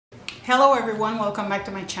Hello everyone, welcome back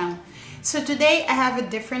to my channel. So today I have a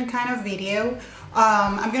different kind of video.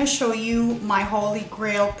 I'm going to show you my Holy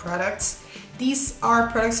Grail products. These are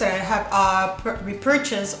products that I have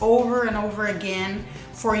repurchased over and over again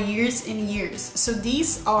for years and years. So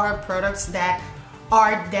these are products that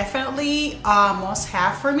are definitely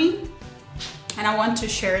must-have for me, and I want to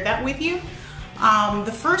share that with you.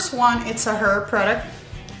 The first one, it's a hair product.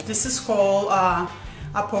 This is called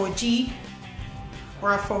Aphogee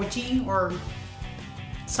or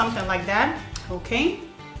something like that. Okay,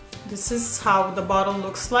 this is how the bottle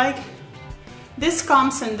looks like. This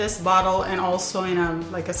comes in this bottle and also in a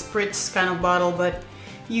like a spritz kind of bottle, but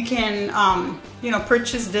you can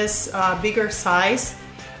purchase this bigger size,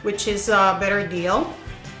 which is a better deal,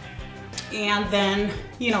 and then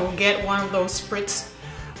get one of those spritz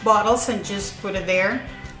bottles and just put it there.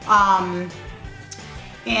 And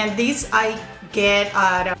these I get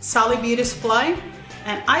at Sally Beauty Supply,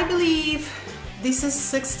 and I believe this is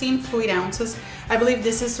 16 fluid ounces. I believe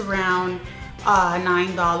this is around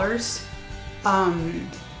 $9.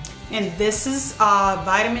 And this is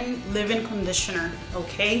vitamin leave-in conditioner.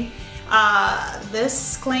 Okay,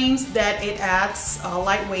 this claims that it adds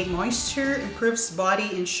lightweight moisture, improves body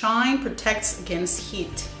and shine, protects against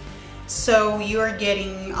heat. So you are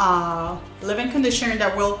getting leave-in conditioner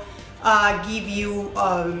that will give you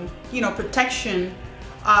protection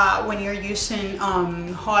when you're using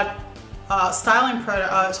hot styling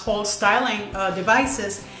product, whole styling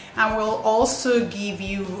devices, and will also give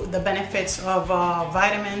you the benefits of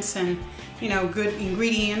vitamins and good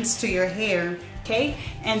ingredients to your hair. Okay,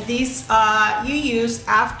 and these you use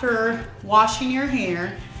after washing your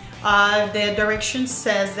hair. The direction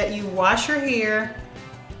says that you wash your hair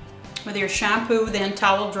with your shampoo, then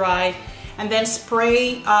towel dry, and then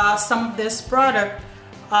spray some of this product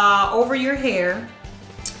over your hair.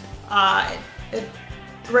 It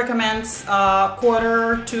recommends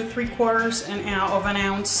quarter to 3/4 of an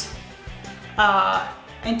ounce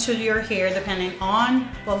into your hair, depending on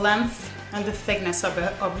the length and the thickness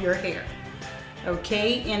of your hair.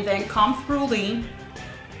 Okay, and then comb thoroughly.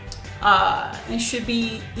 It should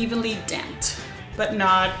be evenly damped, but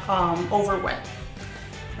not over wet.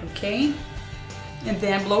 Okay, and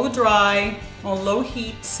then blow dry on low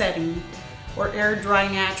heat setting or air dry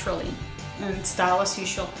naturally, and style as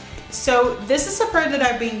usual. So this is a product that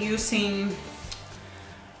I've been using,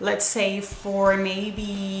 let's say, for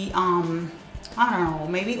maybe I don't know,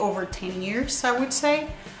 maybe over 10 years, I would say.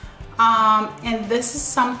 And this is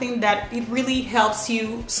something that it really helps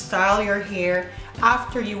you style your hair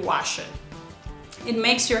after you wash it. It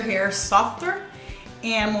makes your hair softer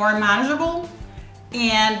and more manageable,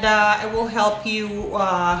 and it will help you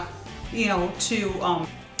to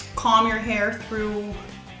comb your hair through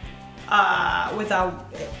without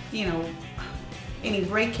any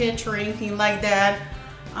breakage or anything like that.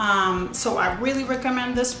 So I really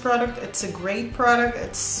recommend this product. It's a great product.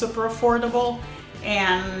 It's super affordable,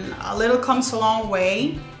 and a little comes a long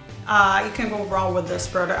way. You can go wrong with this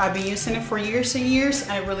product. I've been using it for years and years,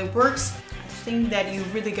 and it really works. I think that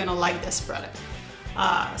you're really gonna like this product.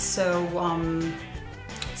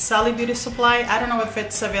 Sally Beauty Supply, I don't know if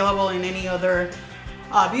it's available in any other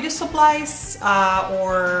beauty supplies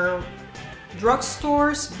or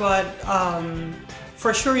drugstores, but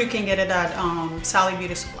for sure you can get it at Sally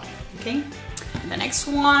Beauty Supply. Okay, and the next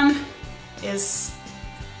one is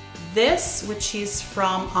this, which is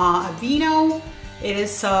from Aveeno. It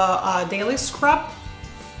is a daily scrub.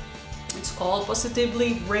 It's called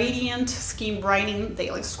Positively Radiant Skin Brightening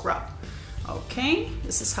Daily Scrub. Okay,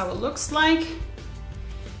 this is how it looks like.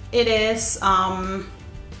 It is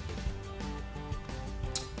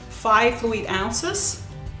 5 fluid ounces,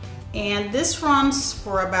 and this runs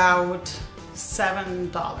for about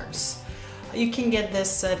 $7. You can get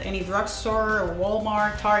this at any drugstore or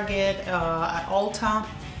Walmart, Target, at Ulta.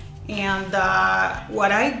 And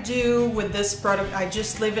what I do with this product, I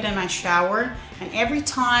just leave it in my shower, and every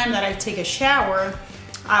time that I take a shower,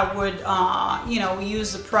 I would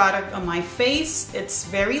use the product on my face. It's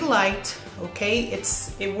very light. Okay,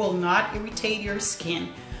 it will not irritate your skin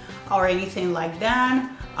or anything like that.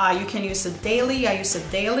 You can use it daily. I use it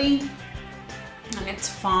daily, and it's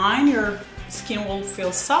fine. Your skin will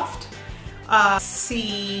feel soft.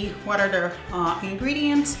 See what are the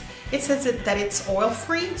ingredients. It says that it's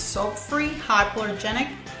oil-free, soap-free, hypoallergenic,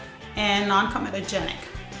 and non-comedogenic.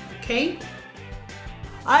 Okay,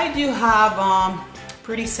 I do have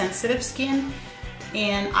pretty sensitive skin,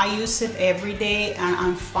 and I use it every day, and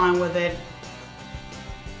I'm fine with it.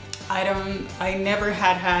 I never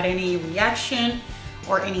had any reaction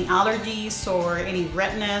or any allergies or any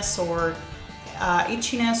redness or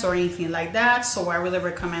itchiness or anything like that. So I really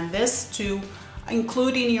recommend this to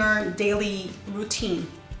include in your daily routine.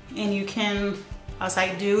 And you can, as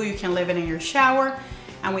I do, you can leave it in your shower,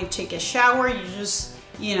 and when you take a shower, you just,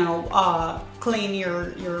 you know, clean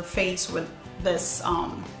your face with this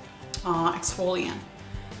exfoliant.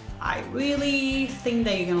 I really think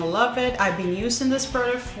that you're gonna love it. I've been using this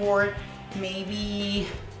product for maybe,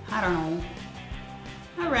 I don't know,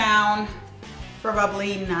 around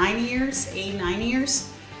probably 9 years, 8-9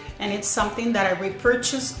 years. And it's something that I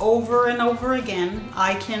repurchase over and over again.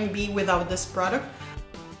 I can be without this product.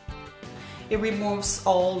 It removes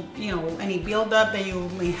all, you know, any buildup that you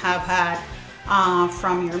may have had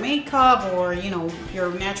from your makeup or, you know,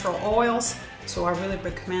 your natural oils. So I really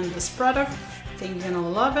recommend this product. I think you're gonna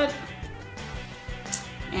love it.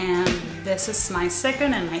 And this is my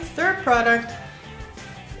second and my third product.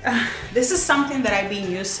 This is something that I've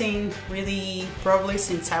been using really probably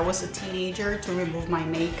since I was a teenager to remove my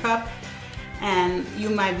makeup. And you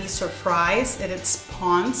might be surprised that it's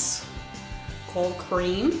Pond's Cold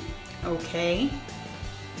Cream. Okay,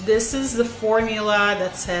 this is the formula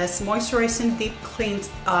that says Moisturizing Deep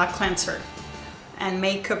Cleanser and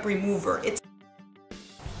Makeup Remover.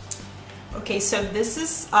 Okay, so this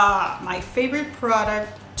is my favorite product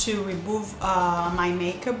to remove my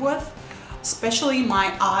makeup with, especially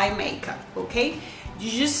my eye makeup. Okay,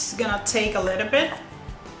 you're just gonna take a little bit.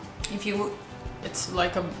 It's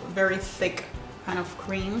like a very thick kind of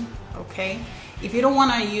cream. Okay, if you don't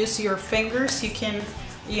want to use your fingers, you can,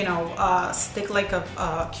 you know, stick like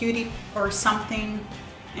a Q-tip or something,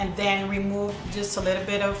 and then remove just a little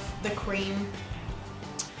bit of the cream.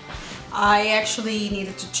 I actually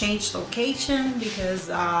needed to change location because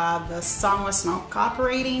the sun was not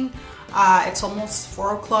cooperating. It's almost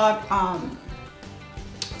 4 o'clock, and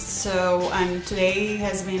today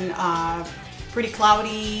has been pretty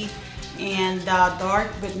cloudy and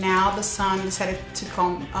dark, but now the sun decided to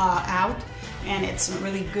come out, and it's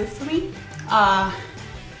really good for me.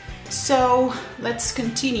 So let's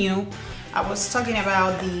continue. I was talking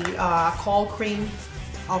about the Cold Cream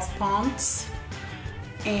of Pond's,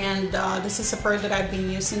 and this is a product that I've been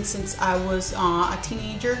using since I was a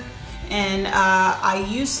teenager, and I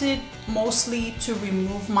use it mostly to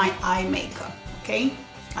remove my eye makeup. Okay,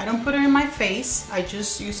 I don't put it in my face, I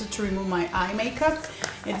just use it to remove my eye makeup.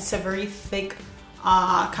 It's a very thick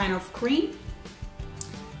kind of cream,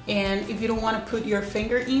 and if you don't want to put your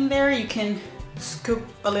finger in there, you can scoop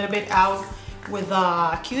a little bit out with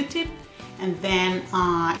a Q-tip, and then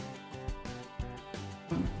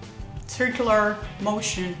circular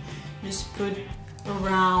motion, just put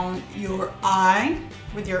around your eye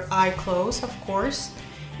with your eye closed, of course,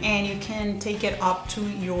 and you can take it up to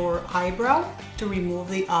your eyebrow to remove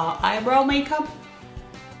the eyebrow makeup,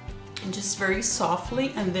 and just very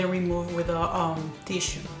softly, and then remove with a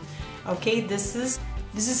tissue. Okay, this is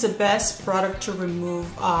the best product to remove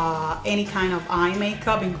any kind of eye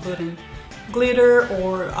makeup, including glitter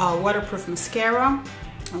or waterproof mascara.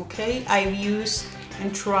 Okay, I've used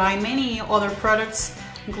and tried many other products,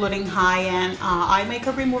 including high-end eye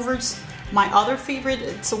makeup removers. My other favorite,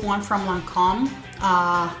 it's the one from Lancome,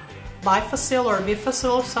 Bifacil or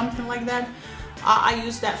Bifacil, something like that. I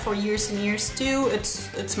used that for years and years too.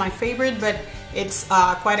 It's my favorite, but it's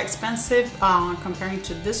quite expensive comparing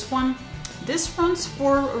to this one. This runs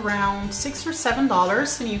for around $6 or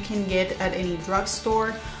 $7, and you can get at any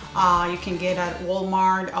drugstore. You can get at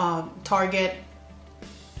Walmart, Target,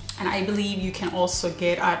 and I believe you can also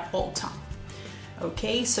get at Ulta.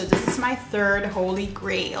 Okay, so this is my third holy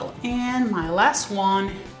grail, and my last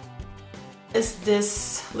one is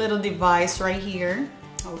this little device right here.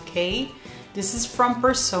 Okay, this is from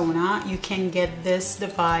Personna. You can get this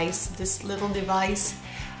device, this little device,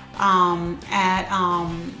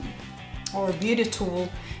 or beauty tool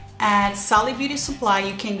at Sally Beauty Supply.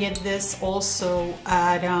 You can get this also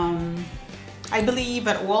at I believe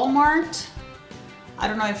at Walmart. I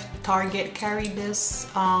don't know if Target carried this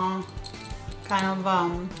kind of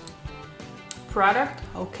product.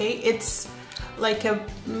 Okay, it's like a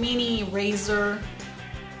mini razor,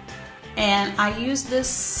 and I use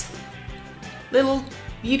this little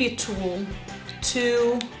beauty tool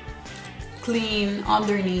to clean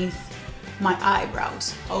underneath my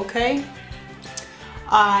eyebrows. Okay,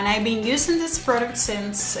 and I've been using this product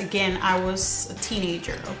since, again, I was a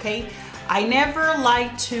teenager. Okay, I never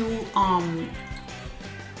like to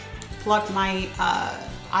pluck my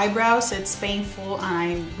eyebrows. It's painful, and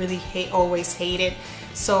I really always hate it.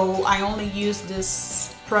 So I only use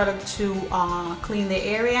this product to clean the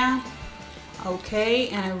area. Okay,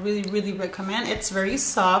 and I really recommend. It's very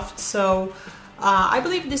soft, so I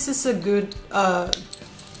believe this is a good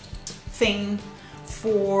thing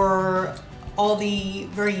for all the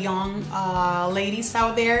very young ladies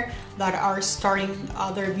out there that are starting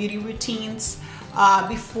their beauty routines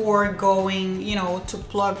before going, you know, to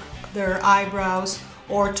plug their eyebrows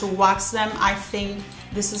or to wax them. I think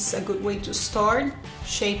this is a good way to start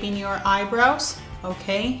shaping your eyebrows,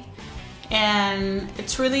 okay? And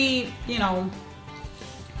it's really, you know,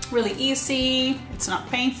 really easy. It's not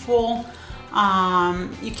painful.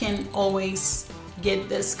 You can always get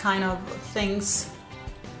this kind of things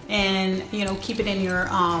and, you know, keep it in your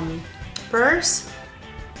purse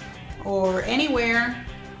or anywhere.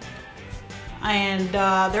 And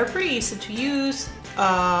they're pretty easy to use.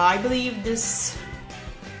 I believe this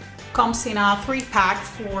comes in a 3-pack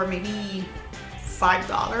for maybe $5,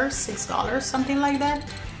 $6, something like that.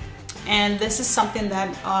 And this is something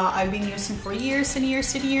that I've been using for years and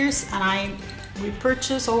years and years, and I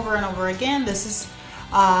repurchase over and over again. This is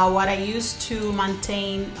what I use to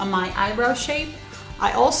maintain my eyebrow shape.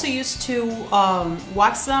 I also used to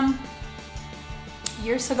wax them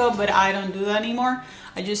years ago, but I don't do that anymore.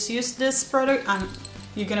 I just use this product and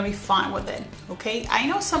you're gonna be fine with it, okay? I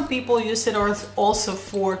know some people use it also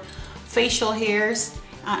for facial hairs.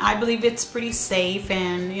 I believe it's pretty safe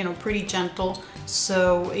and, you know, pretty gentle.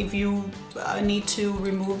 So if you need to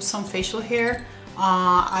remove some facial hair,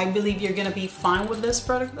 I believe you're gonna be fine with this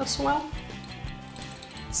product as well.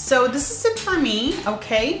 So this is it for me,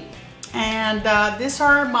 okay? And these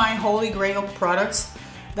are my holy grail products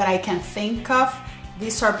that I can think of.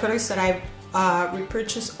 These are products that I've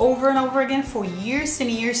repurchased over and over again for years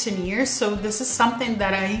and years and years. So this is something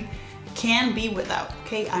that I can't be without,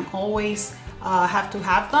 okay? I'm always have to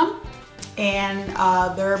have them, and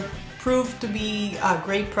they're proved to be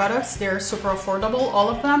great products. They're super affordable, all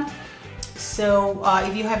of them. So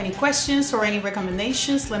if you have any questions or any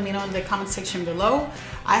recommendations, let me know in the comment section below.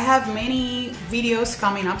 I have many videos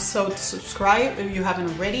coming up, so subscribe if you haven't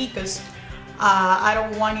already, because I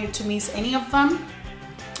don't want you to miss any of them.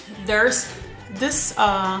 This is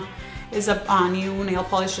a new nail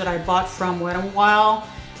polish that I bought from Wet n Wild.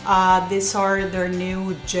 These are their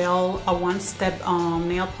new gel one-step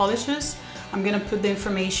nail polishes. I'm gonna put the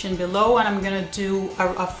information below, and I'm gonna do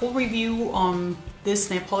a full review on these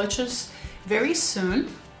nail polishes very soon,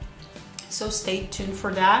 so stay tuned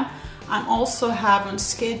for that. I also have on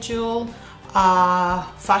schedule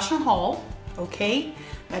fashion haul, okay,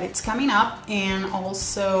 that it's coming up, and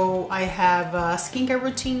also I have a skincare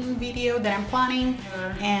routine video that I'm planning,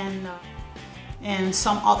 and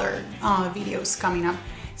some other videos coming up.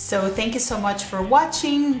 So thank you so much for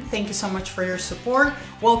watching. Thank you so much for your support.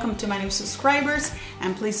 Welcome to my new subscribers,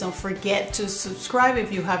 and please don't forget to subscribe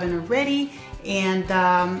if you haven't already. And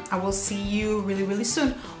I will see you really, really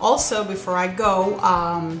soon. Also, before I go,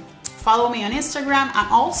 follow me on Instagram.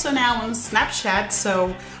 I'm also now on Snapchat, so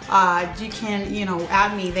you can, you know,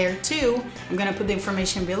 add me there too. I'm gonna put the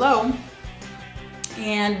information below,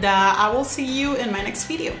 and I will see you in my next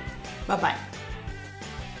video. Bye bye.